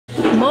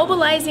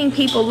mobilizing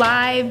people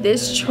live,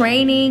 this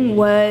training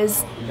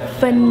was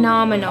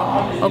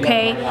phenomenal,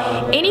 okay?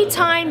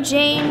 Anytime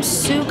James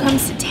Sue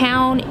comes to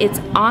town,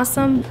 it's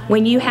awesome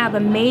when you have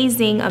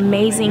amazing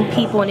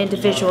people and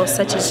individuals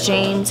such as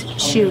James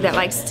Sue that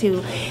likes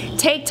to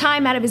take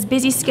time out of his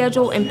busy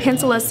schedule and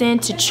pencil us in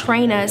to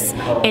train us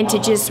and to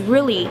just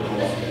really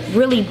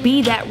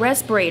be that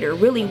respirator.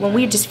 Really, when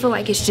we just feel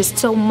like it's just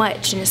so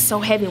much and it's so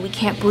heavy, we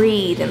can't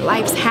breathe and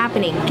life's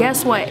happening,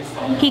 guess what?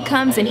 He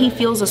comes and he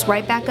fuels us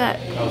right back up.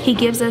 He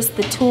gives us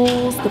the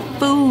tools, the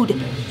food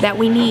that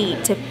we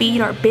need to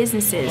feed our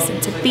businesses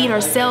and to feed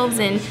ourselves,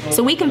 and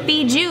so we can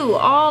feed you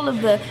all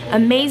of the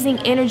amazing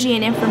energy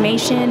and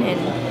information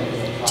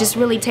and just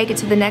really take it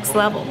to the next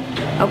level.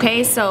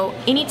 Okay, so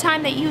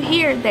anytime that you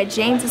hear that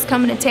James is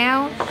coming to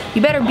town,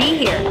 you better be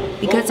here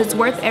because it's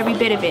worth every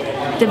bit of it.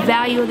 The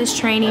value of this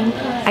training,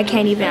 I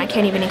can't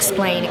even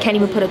explain. I can't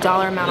even put a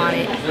dollar amount on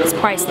it. It's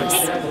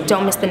priceless.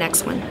 Don't miss the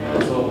next one.